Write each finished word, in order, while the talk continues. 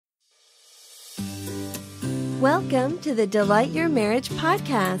Welcome to the Delight Your Marriage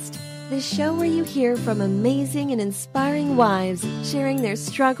podcast, the show where you hear from amazing and inspiring wives sharing their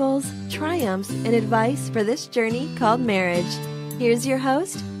struggles, triumphs, and advice for this journey called marriage. Here's your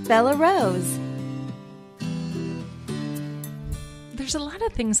host, Bella Rose. There's a lot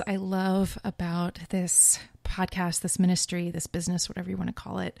of things I love about this podcast, this ministry, this business, whatever you want to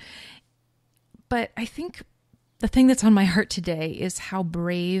call it. But I think the thing that's on my heart today is how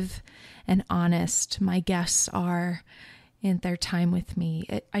brave and honest my guests are in their time with me.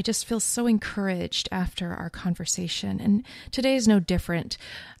 I just feel so encouraged after our conversation, and today is no different.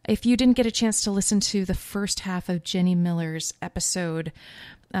 If you didn't get a chance to listen to the first half of Jenny Miller's episode,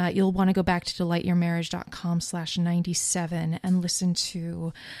 you'll want to go back to delightyourmarriage.com/97 and listen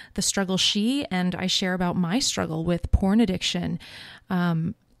to the struggle she and I share about my struggle with porn addiction,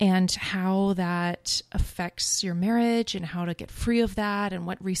 and how that affects your marriage and how to get free of that and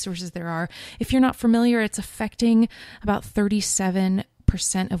what resources there are. If you're not familiar, it's affecting about 37%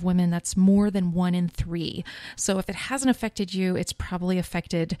 of women. That's more than 1 in 3. So if it hasn't affected you, it's probably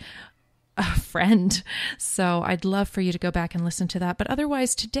affected a friend. So I'd love for you to go back and listen to that. But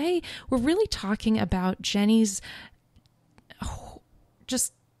otherwise, today we're really talking about Jenny's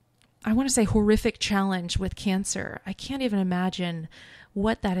I want to say horrific challenge with cancer. I can't even imagine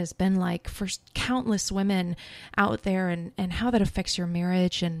what that has been like for countless women out there, and how that affects your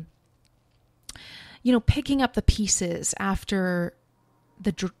marriage, and, you know, picking up the pieces after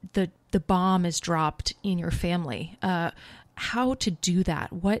the bomb is dropped in your family, how to do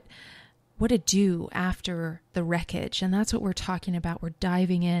that, what to do after the wreckage. And that's what we're talking about. We're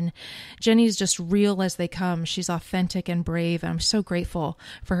diving in. Jenny's just real as they come. She's authentic and brave, and I'm so grateful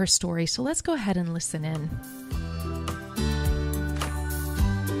for her story. So let's go ahead and listen in.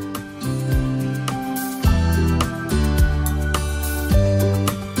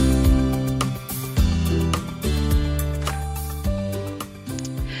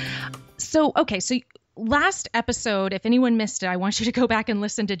 So last episode, if anyone missed it, I want you to go back and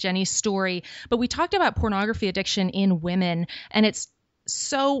listen to Jenny's story. But we talked about pornography addiction in women, and it's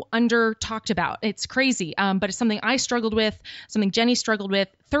so under talked about. It's crazy, but it's something I struggled with, something Jenny struggled with.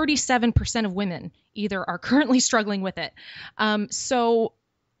 37% of women either are currently struggling with it. So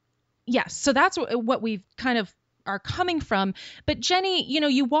that's what we've kind of are coming from. But Jenny, you know,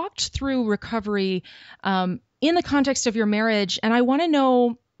 you walked through recovery in the context of your marriage, and I want to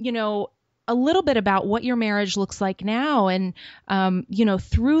know, you know, a little bit about what your marriage looks like now, and, you know,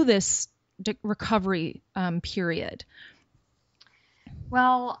 through this recovery period.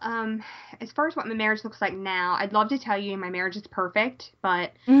 Well, as far as what my marriage looks like now, I'd love to tell you my marriage is perfect,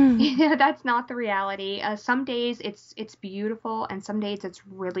 but you know, that's not the reality. Some days it's beautiful, and some days it's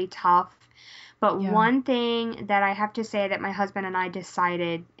really tough. But one thing that I have to say that my husband and I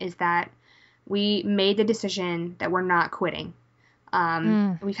decided is that we made the decision that we're not quitting.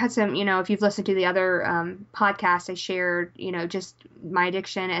 We've had some, you know, if you've listened to the other podcasts, I shared, you know, just my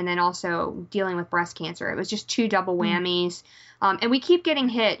addiction and then also dealing with breast cancer. It was just 2 double whammies. And we keep getting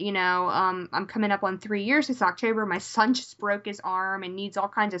hit, you know. I'm coming up on 3 years this October. My son just broke his arm and needs all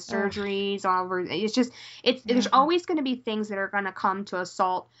kinds of surgeries all over. There's always going to be things that are going to come to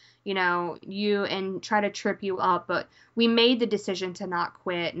assault, you know, you and try to trip you up. But we made the decision to not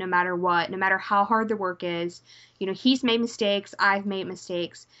quit no matter what, no matter how hard the work is. You know, he's made mistakes. I've made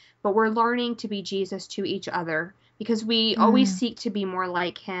mistakes. But we're learning to be Jesus to each other, because we always seek to be more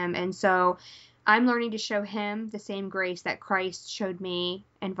like him. And so I'm learning to show him the same grace that Christ showed me,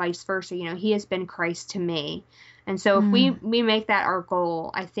 and vice versa. You know, he has been Christ to me. And so if we make that our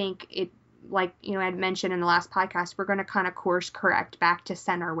goal, I think it, like, you know, I had mentioned in the last podcast, we're going to kind of course correct back to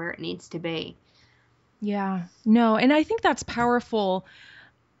center where it needs to be. Yeah, no. And I think that's powerful.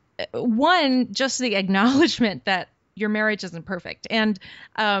 One, just the acknowledgement that your marriage isn't perfect. And,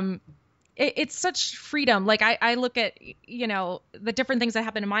 it's such freedom. Like I look at, you know, the different things that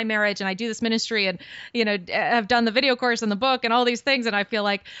happen in my marriage, and I do this ministry, and, you know, I've done the video course and the book and all these things. And I feel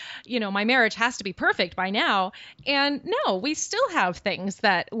like, you know, my marriage has to be perfect by now. And no, we still have things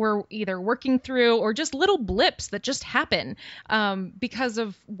that we're either working through or just little blips that just happen because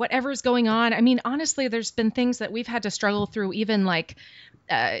of whatever's going on. I mean, honestly, there's been things that we've had to struggle through, even like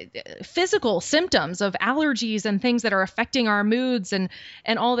physical symptoms of allergies and things that are affecting our moods and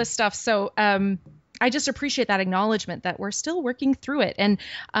all this stuff. So I just appreciate that acknowledgement that we're still working through it. And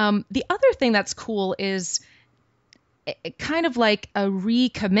the other thing that's cool is kind of like a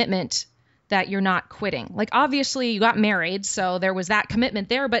recommitment that you're not quitting. Like, obviously you got married, so there was that commitment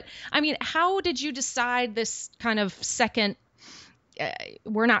there. But I mean, how did you decide this kind of second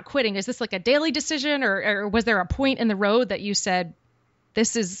we're not quitting? Is this like a daily decision, or was there a point in the road that you said,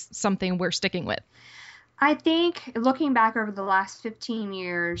 this is something we're sticking with? I think looking back over the last 15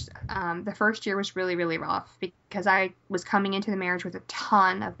 years, the first year was really, really rough because I was coming into the marriage with a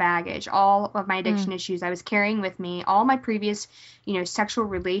ton of baggage, all of my addiction issues I was carrying with me, all my previous, sexual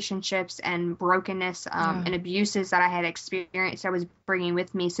relationships and brokenness and abuses that I had experienced, I was bringing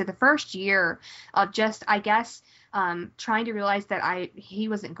with me. So the first year of just, I guess, trying to realize that he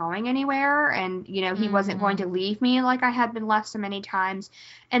wasn't going anywhere, and he wasn't going to leave me like I had been left so many times.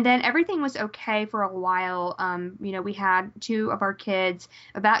 And then everything was okay for a while. We had 2 of our kids.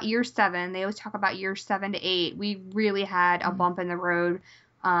 About year 7, they always talk about year 7 to 8, we really had a bump in the road,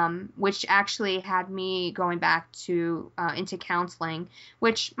 which actually had me going back to into counseling,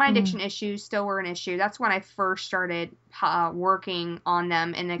 which my addiction issues still were an issue. That's when I first started working on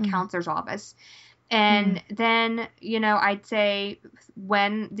them in a counselor's office. And then, I'd say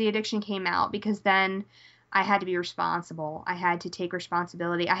when the addiction came out, because then I had to be responsible. I had to take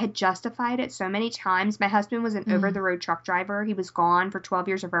responsibility. I had justified it so many times. My husband was an over-the-road truck driver. He was gone for 12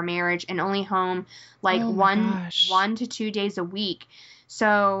 years of our marriage and only home like 1 to 2 days a week.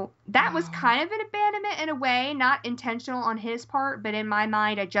 So that was kind of an abandonment in a way, not intentional on his part, but in my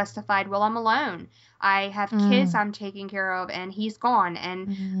mind, I justified, well, I'm alone. I have kids I'm taking care of, and he's gone,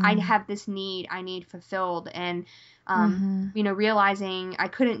 and I have this need I need fulfilled. And, realizing I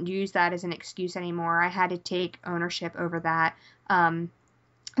couldn't use that as an excuse anymore. I had to take ownership over that.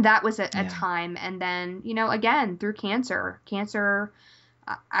 That was a time. And then, again, through cancer,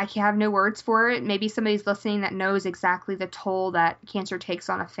 I have no words for it. Maybe somebody's listening that knows exactly the toll that cancer takes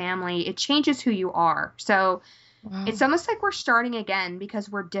on a family. It changes who you are. So it's almost like we're starting again because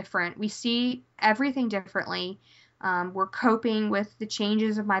we're different. We see everything differently. We're coping with the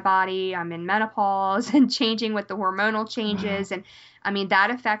changes of my body. I'm in menopause and changing with the hormonal changes. And I mean, that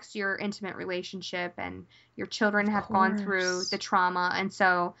affects your intimate relationship, and your children have gone through the trauma. And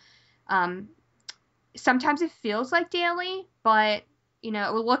so sometimes it feels like daily, but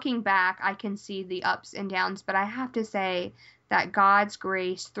looking back, I can see the ups and downs, but I have to say that God's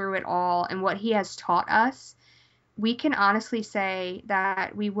grace through it all and what he has taught us, we can honestly say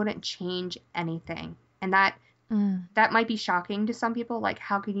that we wouldn't change anything. And that might be shocking to some people. Like,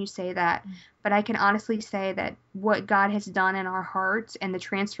 how can you say that? But I can honestly say that what God has done in our hearts and the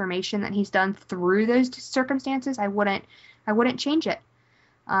transformation that he's done through those circumstances, I wouldn't change it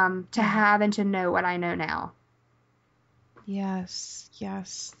to have and to know what I know now. Yes,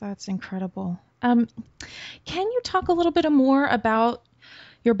 that's incredible. Can you talk a little bit more about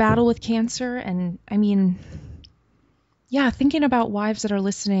your battle with cancer? And I mean, thinking about wives that are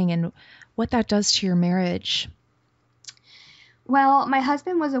listening and what that does to your marriage. Well, my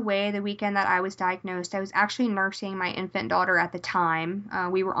husband was away the weekend that I was diagnosed. I was actually nursing my infant daughter at the time.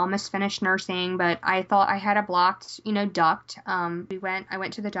 We were almost finished nursing, but I thought I had a blocked, duct. I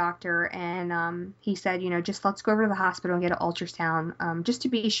went to the doctor, and he said, just let's go over to the hospital and get an ultrasound, just to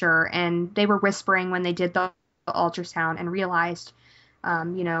be sure. And they were whispering when they did the ultrasound and realized,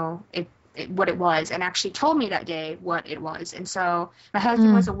 what it was, and actually told me that day what it was. And so my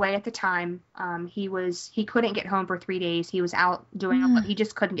husband was away at the time. He couldn't get home for 3 days. He was out doing he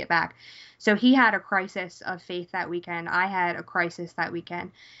just couldn't get back. So he had a crisis of faith that weekend. I had a crisis that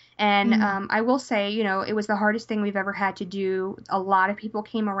weekend. And I will say, it was the hardest thing we've ever had to do. A lot of people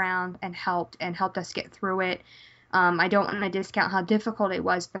came around and helped us get through it. I don't want to discount how difficult it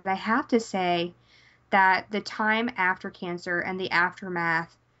was, but I have to say that the time after cancer and the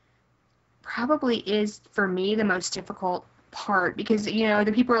aftermath probably is, for me, the most difficult part, because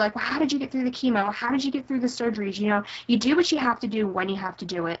the people are like, well, how did you get through the chemo? How did you get through the surgeries? You do what you have to do when you have to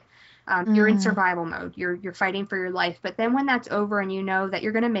do it. You're in survival mode. You're fighting for your life. But then when that's over and you know that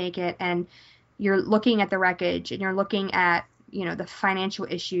you're going to make it, and you're looking at the wreckage, and you're looking at the financial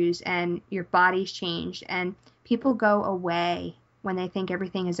issues, and your body's changed, and people go away when they think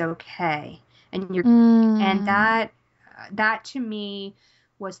everything is okay, and and that to me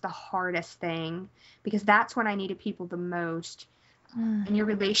was the hardest thing, because that's when I needed people the most. And your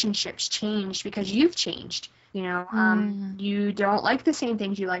relationships changed because you've changed. You don't like the same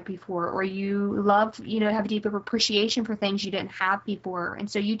things you liked before, or you love, have a deeper appreciation for things you didn't have before. And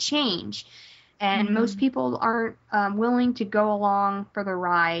so you change. And most people aren't willing to go along for the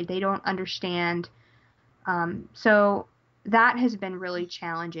ride. They don't understand. So that has been really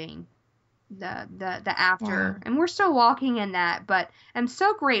challenging. The after, and we're still walking in that, but I'm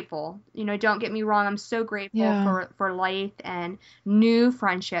so grateful. Don't get me wrong, I'm so grateful for life and new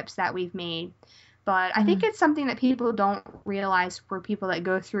friendships that we've made. But I think it's something that people don't realize for people that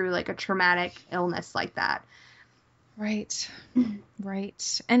go through like a traumatic illness like that. Right.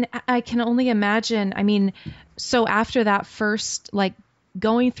 And I can only imagine, I mean, so after that first like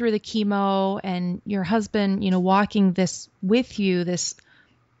going through the chemo and your husband, walking this with you, this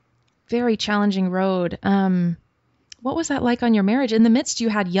very challenging road. What was that like on your marriage? In the midst, you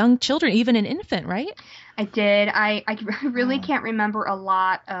had young children, even an infant, right? I did. I really can't remember a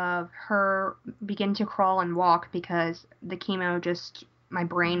lot of her begin to crawl and walk because the chemo my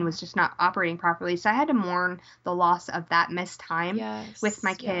brain was just not operating properly. So I had to mourn the loss of that missed time with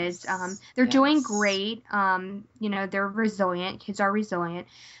my kids. They're doing great. They're resilient. Kids are resilient.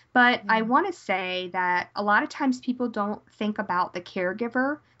 But I want to say that a lot of times people don't think about the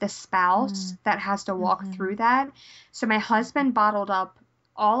caregiver, the spouse that has to walk through that. So my husband bottled up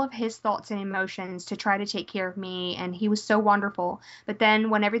all of his thoughts and emotions to try to take care of me, and he was so wonderful. But then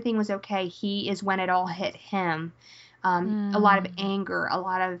when everything was okay, he is when it all hit him. A lot of anger, a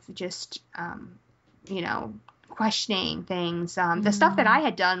lot of just, questioning things, the stuff that I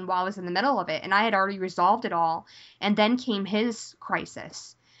had done while I was in the middle of it, and I had already resolved it all. And then came his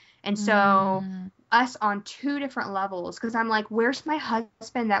crisis. And so us on two different levels, because I'm like, where's my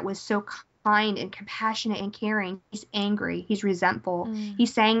husband that was so kind and compassionate and caring? He's angry. He's resentful.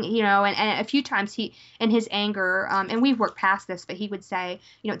 He's saying, and a few times he, in his anger, and we've worked past this, but he would say,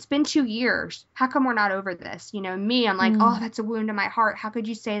 it's been 2 years. How come we're not over this? Me, I'm like, oh, that's a wound in my heart. How could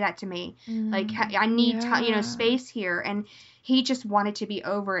you say that to me? Like, I need, space here. And he just wanted to be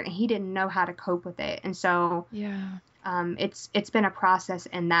over it, and he didn't know how to cope with it. And so, it's been a process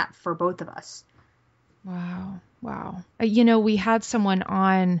in that for both of us. Wow. We had someone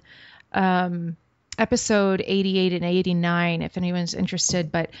on episode 88 and 89, if anyone's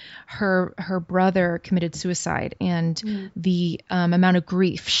interested, but her brother committed suicide, and the amount of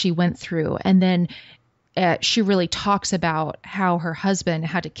grief she went through. And then she really talks about how her husband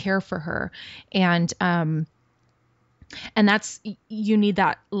had to care for her. And that's, you need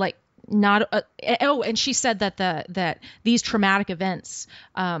that, like, not and she said that these traumatic events,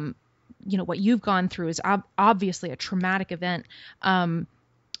 what you've gone through is obviously a traumatic event.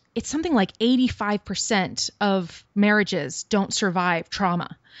 It's something like 85% of marriages don't survive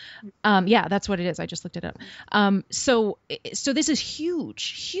trauma. That's what it is. I just looked it up. So this is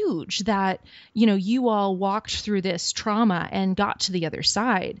huge that, you all walked through this trauma and got to the other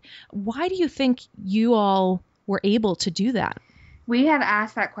side. Why do you think you all were able to do that? We have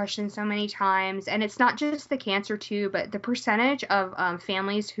asked that question so many times, and it's not just the cancer too, but the percentage of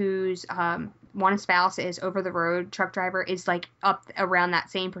families whose one spouse is over the road truck driver is like up around that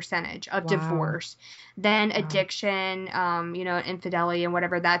same percentage of divorce. Then addiction, infidelity and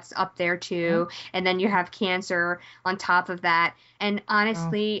whatever, that's up there too. And then you have cancer on top of that. And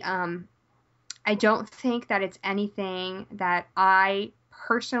honestly, I don't think that it's anything that I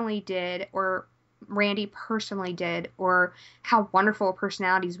personally did or Randy personally did, or how wonderful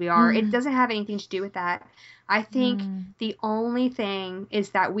personalities we are. It doesn't have anything to do with that. I think the only thing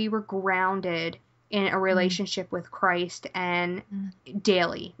is that we were grounded in a relationship with Christ and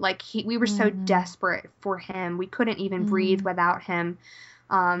daily. Like we were so desperate for him. We couldn't even breathe without him.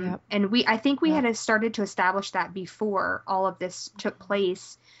 And I think we had started to establish that before all of this took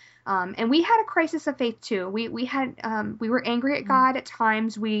place. And we had a crisis of faith too. We were angry at God at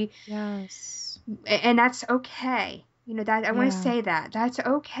times. And that's okay. That I want to say that's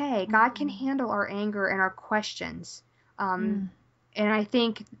okay. God can handle our anger and our questions. And I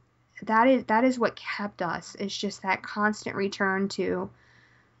think that is what kept us, is just that constant return to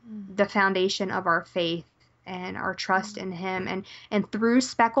the foundation of our faith and our trust in him. And through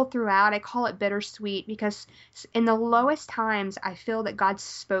speckled throughout, I call it bittersweet, because in the lowest times, I feel that God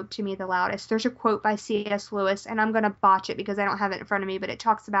spoke to me the loudest. There's a quote by C.S. Lewis, and I'm going to botch it because I don't have it in front of me, but it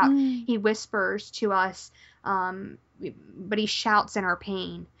talks about he whispers to us, but he shouts in our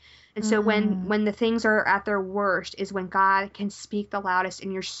pain. And so when the things are at their worst is when God can speak the loudest,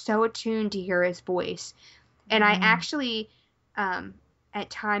 and you're so attuned to hear his voice. And I actually at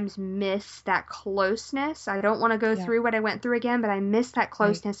times miss that closeness. I don't want to go through what I went through again, but I miss that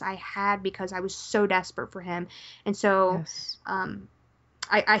closeness I had because I was so desperate for him. And so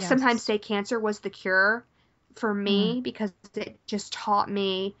I sometimes say cancer was the cure for me, because it just taught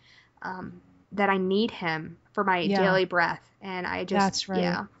me that I need him for my daily breath. And I just, that's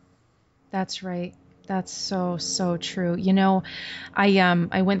right. That's right. That's so true.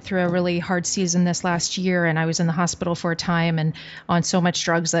 I went through a really hard season this last year, and I was in the hospital for a time and on so much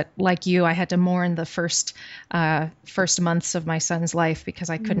drugs that, like you, I had to mourn the first months of my son's life because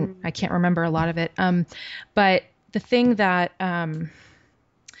I can't remember a lot of it. But the thing that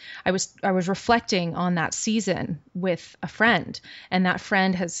I was reflecting on that season with a friend, and that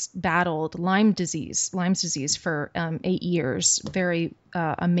friend has battled Lyme's disease for 8 years, very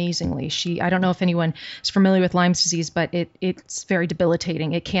amazingly. I don't know if anyone is familiar with Lyme's disease, but it's very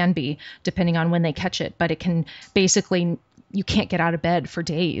debilitating. It can be, depending on when they catch it, but it can basically, you can't get out of bed for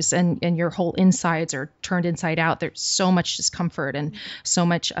days, and your whole insides are turned inside out. There's so much discomfort and so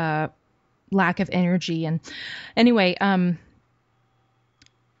much lack of energy. And anyway,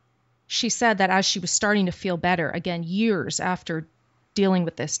 she said that as she was starting to feel better, again, years after dealing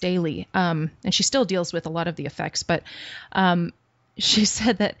with this daily, and she still deals with a lot of the effects, but she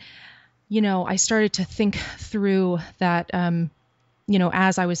said that, I started to think through that,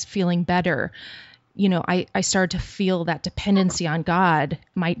 as I was feeling better, I started to feel that dependency on God,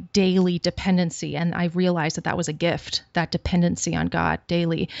 my daily dependency. And I realized that was a gift, that dependency on God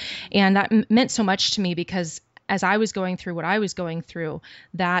daily. And that meant so much to me, because as I was going through what I was going through,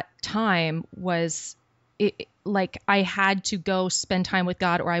 that time was like I had to go spend time with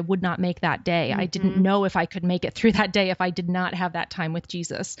God, or I would not make that day. Mm-hmm. I didn't know if I could make it through that day if I did not have that time with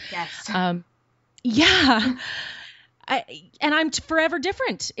Jesus. Yes. Yeah. And I'm forever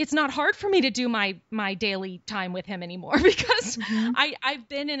different. It's not hard for me to do my daily time with him anymore, because mm-hmm. I've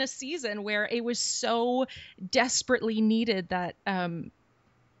been in a season where it was so desperately needed that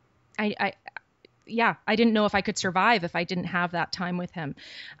I didn't know if I could survive if I didn't have that time with him.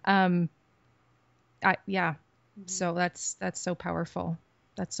 Mm-hmm. So that's so powerful.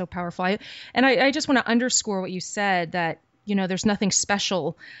 That's so powerful. I just want to underscore what you said, that there's nothing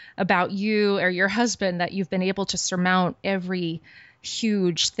special about you or your husband, that you've been able to surmount every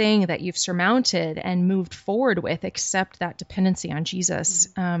huge thing that you've surmounted and moved forward with, except that dependency on Jesus.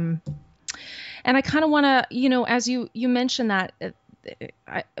 Mm-hmm. And I kind of want to, as you mentioned that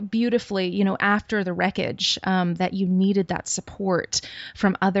beautifully, after the wreckage, that you needed that support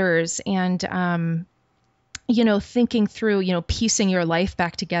from others, and, thinking through, piecing your life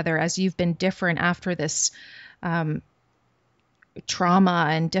back together as you've been different after this, trauma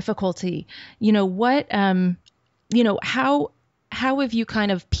and difficulty, how have you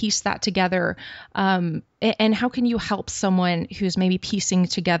kind of pieced that together? And how can you help someone who's maybe piecing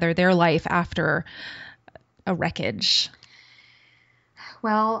together their life after a wreckage?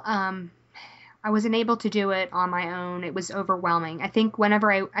 Well, I wasn't able to do it on my own. It was overwhelming. I think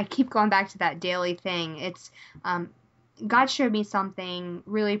whenever I keep going back to that daily thing, it's, God showed me something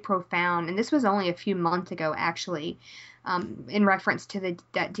really profound. And this was only a few months ago, actually. In reference to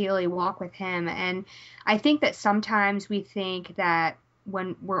that daily walk with him. And I think that sometimes we think that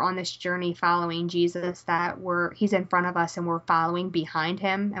when we're on this journey following Jesus, that he's in front of us and we're following behind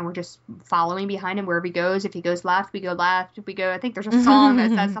him, and we're just following behind him wherever he goes. If he goes left, we go left. If we go, I think there's a song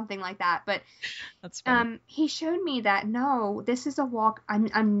that says something like that. But that's funny. He showed me that, no, this is a walk.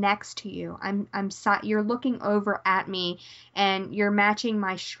 I'm next to you. You're looking over at me, and you're matching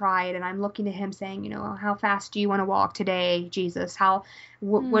my stride, and I'm looking to him saying, how fast do you want to walk today, Jesus?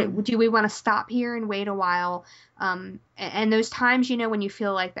 What do we want to stop here and wait a while? And those times, when you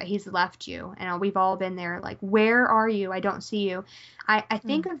feel like that he's left you, and we've all been there, like, where are you? I don't see you. I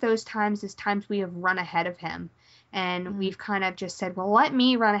think of those times as times we have run ahead of him, and we've kind of just said, well, let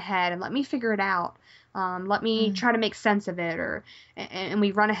me run ahead and let me figure it out. Let me try to make sense of it, and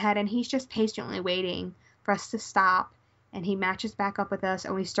we run ahead, and he's just patiently waiting for us to stop, and he matches back up with us,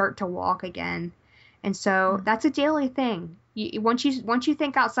 and we start to walk again. And so that's a daily thing. Once you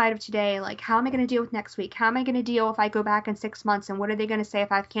think outside of today, like, how am I going to deal with next week? How am I going to deal if I go back in 6 months, and what are they going to say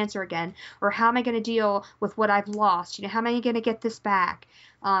if I have cancer again? Or how am I going to deal with what I've lost? How am I going to get this back?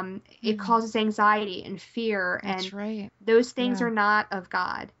 It causes anxiety and fear. That's and right. Those things are not of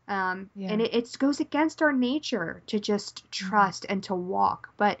God. And it goes against our nature to just trust and to walk.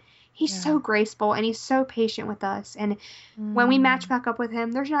 But he's so graceful, and he's so patient with us. And when we match back up with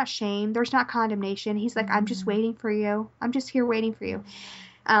him, there's not shame. There's not condemnation. He's like, I'm just waiting for you. I'm just here waiting for you.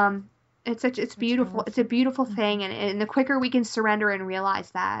 It's beautiful. It's a beautiful thing. And the quicker we can surrender and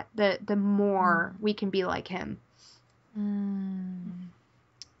realize that, the more we can be like him.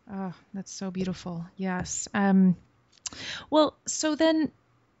 Oh, that's so beautiful. Yes. Well, so then,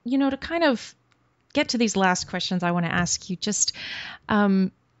 to kind of get to these last questions, I want to ask you, just, oh,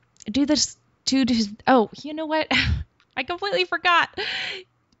 you know what? I completely forgot.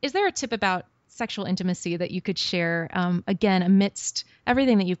 Is there a tip about sexual intimacy that you could share? Again, amidst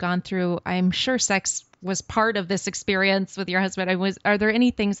everything that you've gone through, I'm sure sex was part of this experience with your husband. Are there any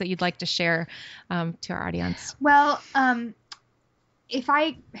things that you'd like to share to our audience? Well, if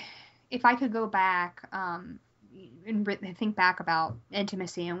I could go back, think back about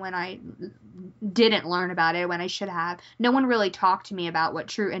intimacy and when I didn't learn about it, when I should have. No one really talked to me about what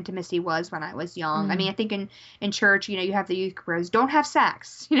true intimacy was when I was young. I mean, I think in church, you have the youth groups, don't have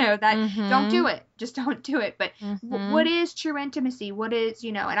sex, don't do it. Just don't do it. But what is true intimacy? What is,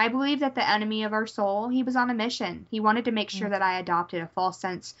 and I believe that the enemy of our soul, he was on a mission. He wanted to make sure that I adopted a false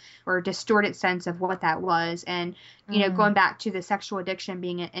sense or a distorted sense of what that was. And, going back to the sexual addiction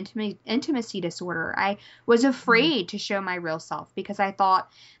being an intimacy disorder, I was afraid to show my real self because I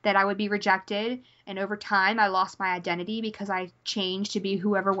thought that I would be rejected. And over time, I lost my identity because I changed to be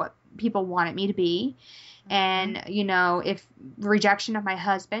what people wanted me to be. And, if rejection of my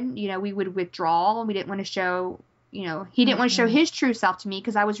husband, we would withdraw and we didn't want to show, he didn't want to show his true self to me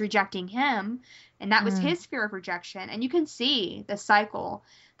because I was rejecting him. And that was his fear of rejection. And you can see the cycle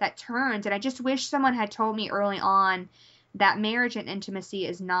that turns. And I just wish someone had told me early on that marriage and intimacy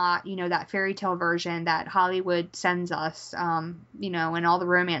is not, that fairy tale version that Hollywood sends us, in all the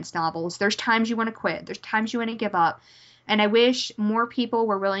romance novels. There's times you want to quit. There's times you want to give up. And I wish more people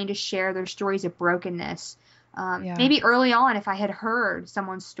were willing to share their stories of brokenness. Maybe early on, if I had heard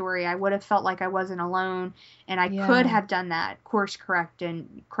someone's story, I would have felt like I wasn't alone, and I could have done that course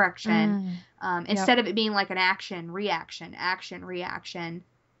correction, instead of it being like an action, reaction.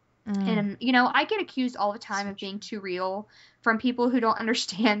 And, I get accused all the time of being too real from people who don't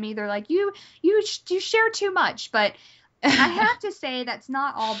understand me. They're like, you share too much. But I have to say that's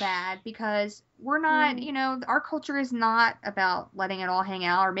not all bad because we're not, our culture is not about letting it all hang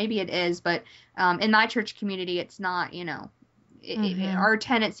out, or maybe it is, but in my church community, it's not, our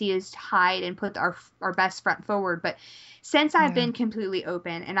tendency is to hide and put our best front forward. But since I've been completely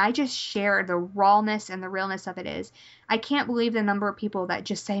open and I just share the rawness and the realness of it is, I can't believe the number of people that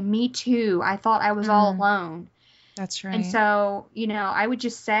just say, me too. I thought I was all alone. That's right. And so, I would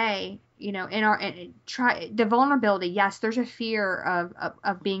just say, try the vulnerability. Yes, there's a fear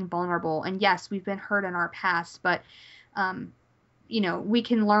of being vulnerable. And yes, we've been hurt in our past, but, we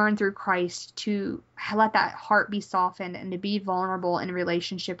can learn through Christ to let that heart be softened and to be vulnerable in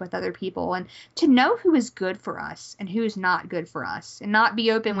relationship with other people and to know who is good for us and who is not good for us and not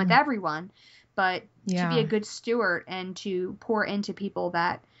be open with everyone, but to be a good steward and to pour into people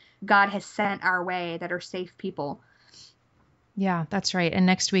that God has sent our way that are safe people. Yeah, that's right. And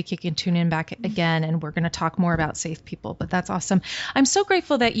next week you can tune in back again and we're going to talk more about safe people, but that's awesome. I'm so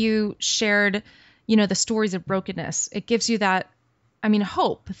grateful that you shared, the stories of brokenness. It gives you that,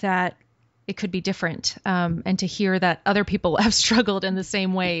 hope that it could be different. And to hear that other people have struggled in the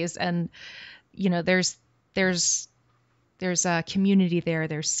same ways. And, there's a community there,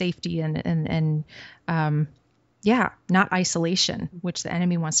 there's safety and not isolation, which the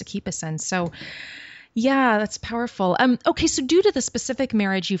enemy wants to keep us in. So yeah, that's powerful. Okay, so due to the specific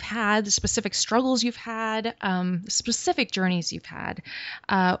marriage you've had, the specific struggles you've had, the specific journeys you've had,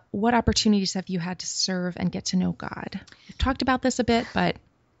 what opportunities have you had to serve and get to know God? We've talked about this a bit, but...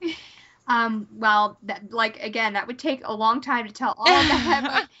 Well, that would take a long time to tell all of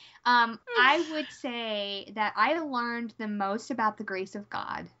that. But, I would say that I learned the most about the grace of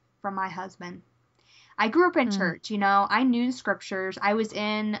God from my husband. I grew up in church, I knew the scriptures. I was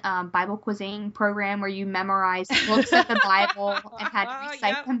in Bible quizzing program where you memorized books of the Bible and had to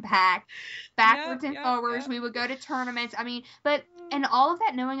recite them backwards and forwards. We would go to tournaments. And all of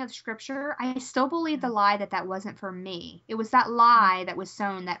that knowing of scripture, I still believe the lie that wasn't for me. It was that lie that was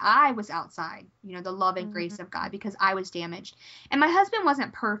sown that I was outside, the love and grace of God because I was damaged. And my husband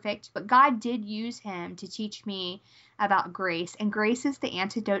wasn't perfect, but God did use him to teach me about grace. And grace is the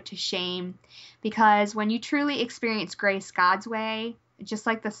antidote to shame, because when you truly experience grace God's way, just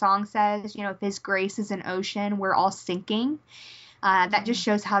like the song says, if his grace is an ocean, we're all sinking. That just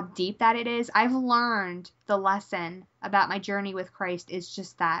shows how deep that it is. I've learned the lesson about my journey with Christ is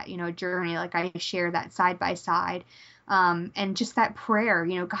just that, a journey. Like I share that side by side. And just that prayer,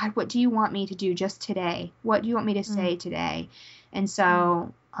 God, what do you want me to do just today? What do you want me to say today? And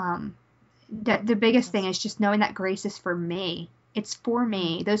so, the biggest thing is just knowing that grace is for me. It's for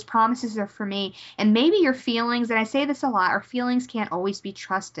me. Those promises are for me. And maybe your feelings, and I say this a lot, our feelings can't always be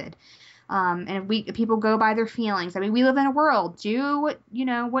trusted. And people go by their feelings. We live in a world. Do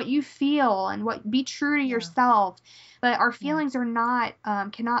what you feel and be true to yourself. But our feelings are not,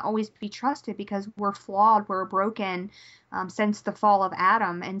 cannot always be trusted because we're flawed. We're broken since the fall of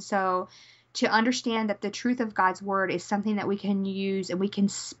Adam. And so to understand that the truth of God's word is something that we can use and we can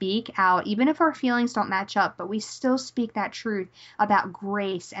speak out, even if our feelings don't match up, but we still speak that truth about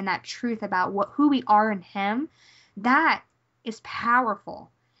grace and that truth about who we are in him. That is powerful.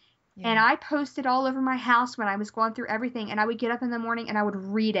 And I posted all over my house when I was going through everything, and I would get up in the morning and I would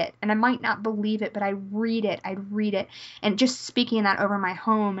read it. And I might not believe it, but I'd read it. And just speaking that over my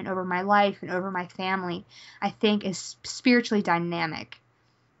home and over my life and over my family, I think is spiritually dynamic.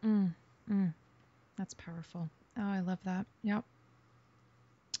 That's powerful. Oh, I love that. Yep.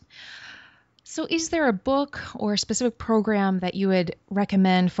 So is there a book or a specific program that you would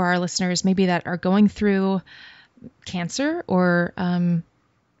recommend for our listeners, maybe that are going through cancer or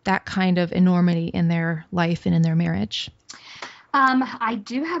that kind of enormity in their life and in their marriage? I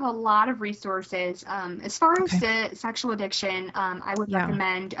do have a lot of resources. As far as the sexual addiction, I would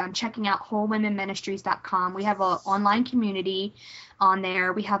recommend checking out wholewomenministries.com. We have an online community on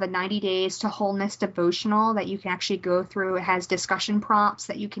there. We have a 90 Days to Wholeness devotional that you can actually go through. It has discussion prompts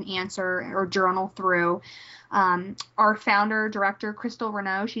that you can answer or journal through. Our founder, director, Crystal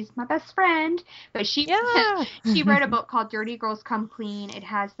Renaud, she's my best friend, but she wrote a book called Dirty Girls Come Clean. It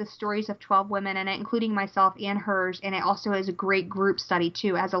has the stories of 12 women in it, including myself and hers, and it also is a great group study,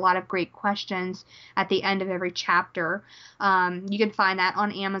 too. It has a lot of great questions at the end of every chapter. You can find that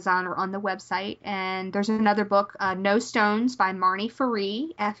on Amazon or on the website. And there's another book, No Stones by Marnie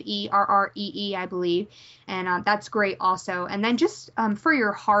Ferree, Ferree, I believe, and that's great also. And then just for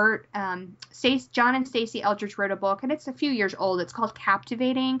your heart, John and Stacey Eldridge wrote a book, and it's a few years old. It's called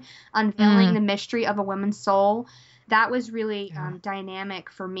Captivating, Unveiling the Mystery of a Woman's Soul. That was really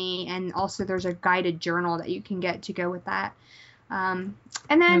dynamic for me. And also there's a guided journal that you can get to go with that. And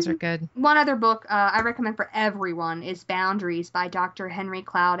then those are good. One other book I recommend for everyone is Boundaries by Dr. Henry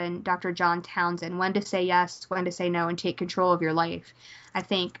Cloud and Dr. John Townsend. When to say yes, when to say no, and take control of your life. I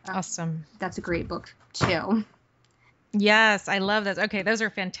think awesome. That's a great book too. Yes, I love that. Okay, those are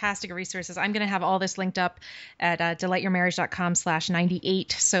fantastic resources. I'm going to have all this linked up at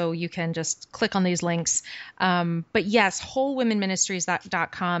delightyourmarriage.com/98, so you can just click on these links. But yes,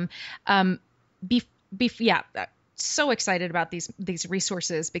 wholewomenministries.com. So excited about these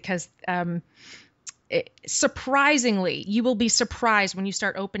resources because surprisingly, you will be surprised when you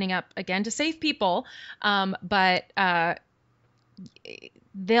start opening up again to save people, but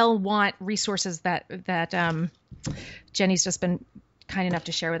they'll want resources that Jenny's just been kind enough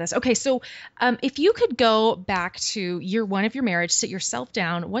to share with us. Okay, so if you could go back to year one of your marriage, sit yourself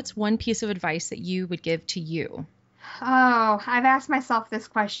down, what's one piece of advice that you would give to you? Oh, I've asked myself this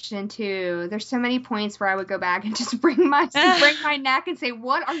question too. There's so many points where I would go back and just bring my neck and say,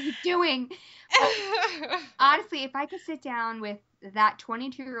 "What are you doing?" Honestly, if I could sit down with that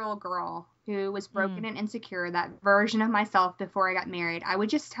 22-year-old girl who was broken and insecure, that version of myself before I got married, I would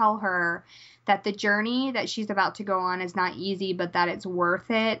just tell her that the journey that she's about to go on is not easy, but that it's worth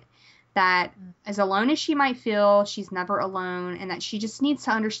it. That as alone as she might feel, she's never alone, and that she just needs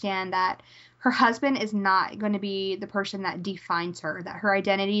to understand that her husband is not going to be the person that defines her, that her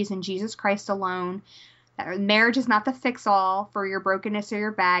identity is in Jesus Christ alone, that marriage is not the fix-all for your brokenness or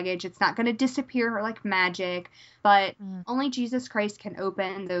your baggage. It's not going to disappear like magic, but only Jesus Christ can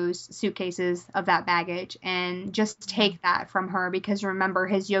open those suitcases of that baggage, and just take that from her, because remember,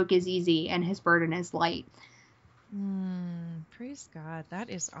 his yoke is easy and his burden is light. Praise God. That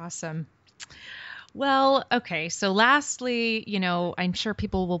is awesome. Well, okay. So lastly, I'm sure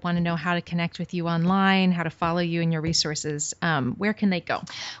people will want to know how to connect with you online, how to follow you and your resources. Where can they go?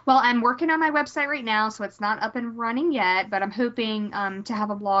 Well, I'm working on my website right now, so it's not up and running yet, but I'm hoping to have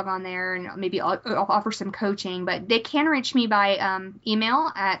a blog on there, and maybe I'll offer some coaching. But they can reach me by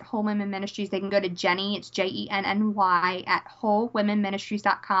email at Whole Women Ministries. They can go to Jenny, it's Jenny, at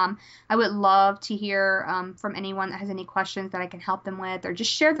wholewomenministries.com. I would love to hear from anyone that has any questions that I can help them with, or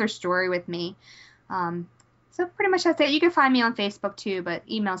just share their story with me. So pretty much that's it. You can find me on Facebook too, but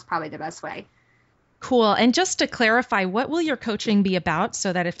email's probably the best way. Cool. And just to clarify, what will your coaching be about,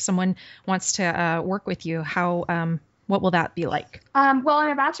 so that if someone wants to work with you, what will that be like? Well,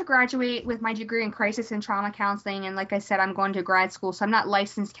 I'm about to graduate with my degree in crisis and trauma counseling. And like I said, I'm going to grad school, so I'm not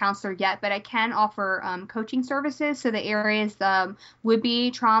licensed counselor yet, but I can offer coaching services. So the areas would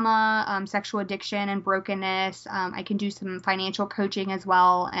be trauma, sexual addiction, and brokenness. I can do some financial coaching as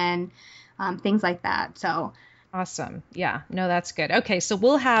well, and things like that. So awesome. Yeah, no, that's good. Okay. So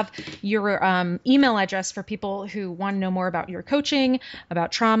we'll have your email address for people who want to know more about your coaching,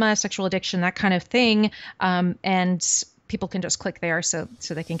 about trauma, sexual addiction, that kind of thing. And people can just click there so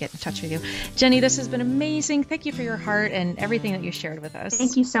they can get in touch with you. Jenny, this has been amazing. Thank you for your heart and everything that you shared with us.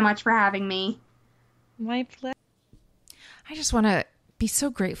 Thank you so much for having me. My pleasure. I just want to be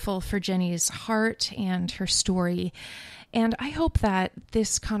so grateful for Jenny's heart and her story. And I hope that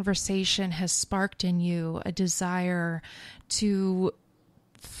this conversation has sparked in you a desire to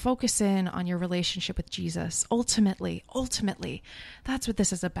focus in on your relationship with Jesus. Ultimately, that's what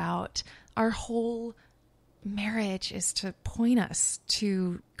this is about. Our whole marriage is to point us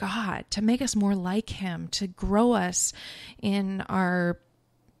to God, to make us more like him, to grow us in our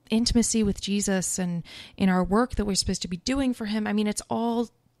intimacy with Jesus and in our work that we're supposed to be doing for him. I mean, it's all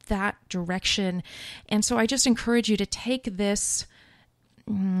that direction. And so I just encourage you to take this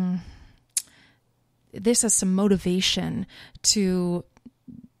as some motivation to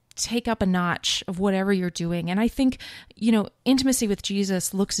take up a notch of whatever you're doing. And I think, intimacy with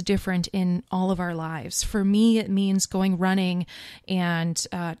Jesus looks different in all of our lives. For me, it means going running and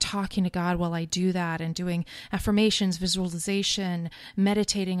talking to God while I do that, and doing affirmations, visualization,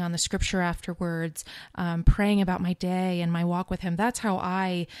 meditating on the scripture afterwards, praying about my day and my walk with him. That's how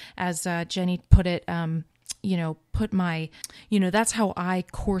I, as Jenny put it, that's how I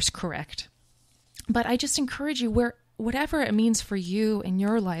course correct. But I just encourage you, whatever it means for you in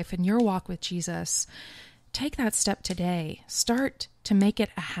your life and your walk with Jesus, take that step today. Start to make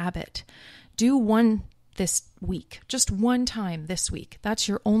it a habit. Do one this week, just one time this week. That's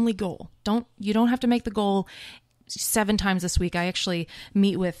your only goal. You don't have to make the goal 7 times this week. I actually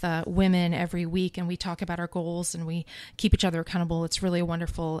meet with women every week, and we talk about our goals and we keep each other accountable. It's really a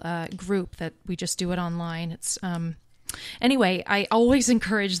wonderful group that we just do it online. It's Anyway, I always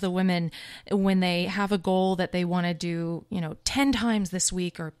encourage the women, when they have a goal that they want to do, 10 times this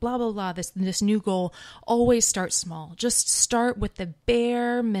week or blah, blah, blah, this new goal, always start small. Just start with the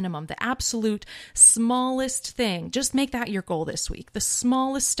bare minimum, the absolute smallest thing. Just make that your goal this week. The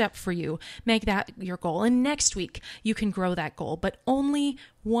smallest step for you, make that your goal. And next week, you can grow that goal, but only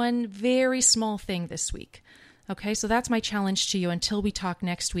one very small thing this week. Okay, so that's my challenge to you until we talk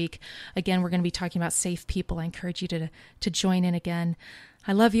next week. Again, we're going to be talking about safe people. I encourage you to join in again.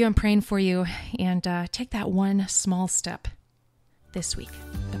 I love you. I'm praying for you. And take that one small step this week.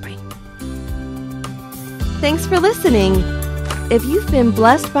 Bye-bye. Thanks for listening. If you've been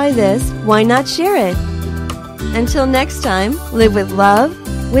blessed by this, why not share it? Until next time, live with love,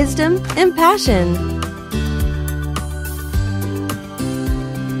 wisdom, and passion.